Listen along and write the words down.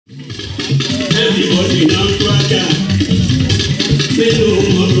Everybody now swagger. They don't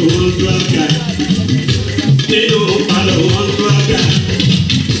want to one swagger. They don't follow one swagger.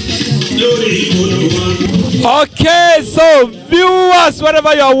 Okay, so viewers,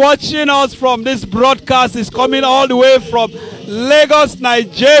 wherever you are watching us from, this broadcast is coming all the way from Lagos,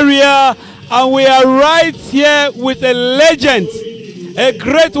 Nigeria, and we are right here with a legend, a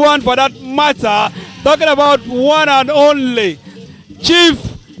great one for that matter, talking about one and only Chief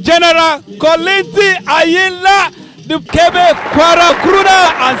General Kollington Ayinla, the Kebe Kwara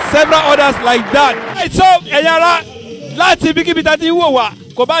Kruda, and several others like that. Right, so Ayinla, láti bíkíbi tá ti ń wò wá,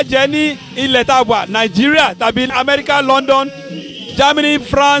 kò bá jẹ́ ní ilẹ̀ tá a wà, Nigeria tàbí America, London, Germany,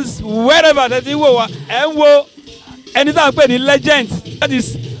 France, wherever tá ti ń wò wá, ẹ̀ ń wo ẹni tá a pè ní legend, that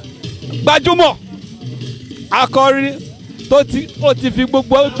is gbajúmọ̀ akọrin tó ti fi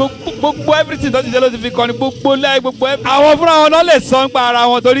gbogbo everything tó ti jẹ́ ló ti fi kọrin gbogbo lẹ́yìn gbogbo àwọn fúnra wọn náà lè sọ nípa ara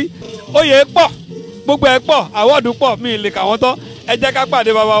wọn torí oyè pọ̀ gbogbo ẹ̀ pọ̀ àwọ̀dù pọ̀ mi lè kà wọ́n tán ẹ jẹ́ ká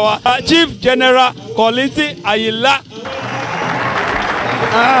pàdé bàbá wa Chief General Kollington Ayinla.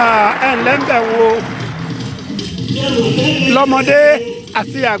 ẹ ǹlẹ́ ń bẹ̀ wo lọ́mọdé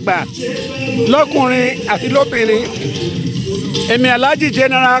àti àgbà lọ́kùnrin àti lóbìnrin èmi Alhaji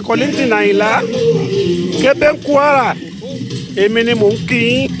General Kollington Ayinla Kebe Kwara èmi ni mò ń kí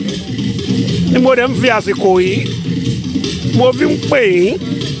yín ni mo dẹ̀ ń fi àsìkò yìí mo fi ń pè yín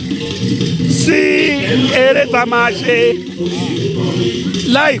sí eré tá a máa ṣe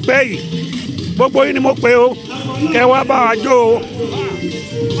láìpẹ́ yìí gbogbo yín ni mo pè o kẹ́ wá bá wa jó o.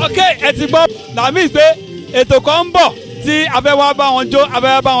 ok ẹ ti gbọ́ làmì pé ètò kan ń bọ̀ tí a fẹ́ wá bá wọn jó a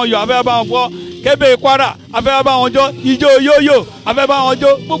fẹ́ wá bá wọn yọ̀ a fẹ́ wá bá wọn gbọ́ Kebe Kwara a fẹ́ wá bá wọn jó ijó yóyò a fẹ́ bá wọn jó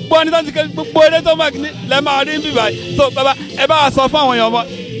gbogbo ẹni tó ti kẹ́ gbogbo eré tó máa lẹ́ máa rí bíbá yìí so bàbá ẹ bá a sọ fún àwọn èèyàn ọmọ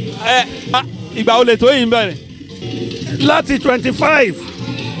ìgbà wo lè tó yìí ń bẹ̀rẹ̀. láti 25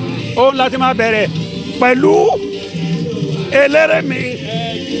 òun láti máa bẹ̀rẹ̀ pẹ̀lú eléré mi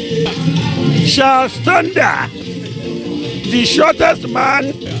Shastanda, the shortest man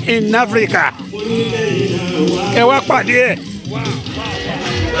in Africa. Ẹ wá pàdé ẹ̀.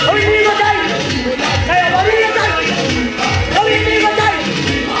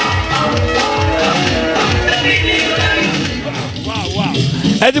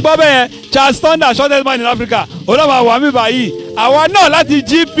 ẹ ti gbọ́ bẹ́ẹ̀ Shastanda, shortest man in Africa olóòmà wà mí báyìí àwa náà láti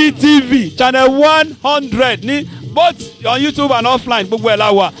Gptv channel 100 ní both on YouTube and offline gbogbo ẹ̀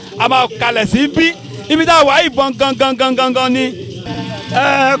la wà a máa kalẹ̀ sí bí ibi tá a wà ìbọn gangan ní.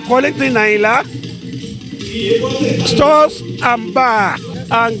 Kollington Ayinla stores and bar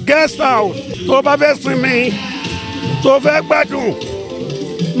and guest house tó bá fẹ́ sinmi tó fẹ́ gbádùn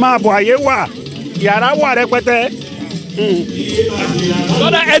máa bọ̀ àyè wà yàrá wà rẹpẹtẹ.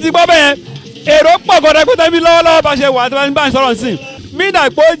 lọ́dọ̀ ẹ ti gbọ́ bẹ́ẹ̀ èrò pọ̀ gọ́dọ̀ pé tẹ́bí lọ́wọ́lọ́wọ́ bá ṣe wà tí wọ́n bá ń sọ̀rọ̀ sí mí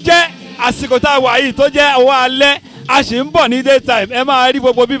dàgbò jẹ́ àsìkò tá a wà yìí tó jẹ́ ọwọ́ alẹ́ a sì ń bọ̀ ní daytime ẹ máa rí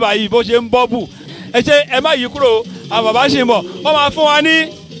gbogbo bíbà yìí bó ṣe ń bọ́ bù ẹ ṣe ẹ má yí kúrò àwọn bàbá ṣì ń bọ̀ wọ́n máa fún wa ní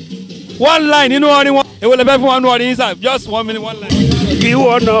one line nínú orin wọn èwo lè fẹ́ fún wa nínú orin yín sir just 1 minute 1 line. kí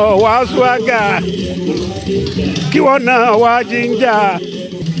wọ́n náà wá swagger kí wọ́n náà wá ginger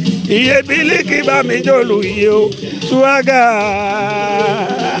iye bílíkì bá mi jòlù iye o swagger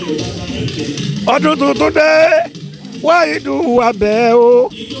ọdún tuntun dé wá ìdùn wà bẹ́ẹ̀ o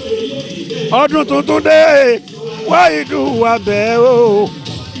ọdún tuntun dé wá ìdùn wà bẹ́ẹ̀ o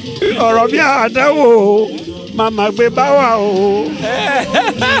ọ̀rọ̀ bí àdáwò màmá gbé bá wà o.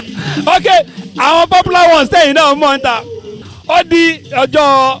 ok àwọn popular ones tẹ̀yìn náà mọ̀ ń ta ó di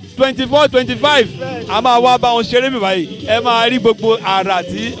ọjọ́ 24-25 a máa wá bá wọn ṣeré mi báyìí ẹ máa rí gbogbo àrà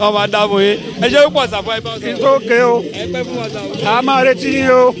tí wọ́n máa dáàbò yé ẹ ṣe púpọ̀ sàfọ́ ẹ bá wọn sọ. it's okay o a máa retí yín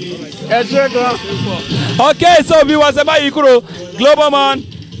o ẹ ṣe gan. ok so bí wọ́n ṣe máa yí kúrò Global Man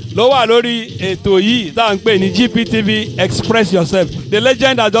ló wà lórí ètò yìí tá à ń pè ní Gptv Express Yourself the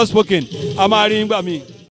legend has just spoken a máa rí nígbà míì.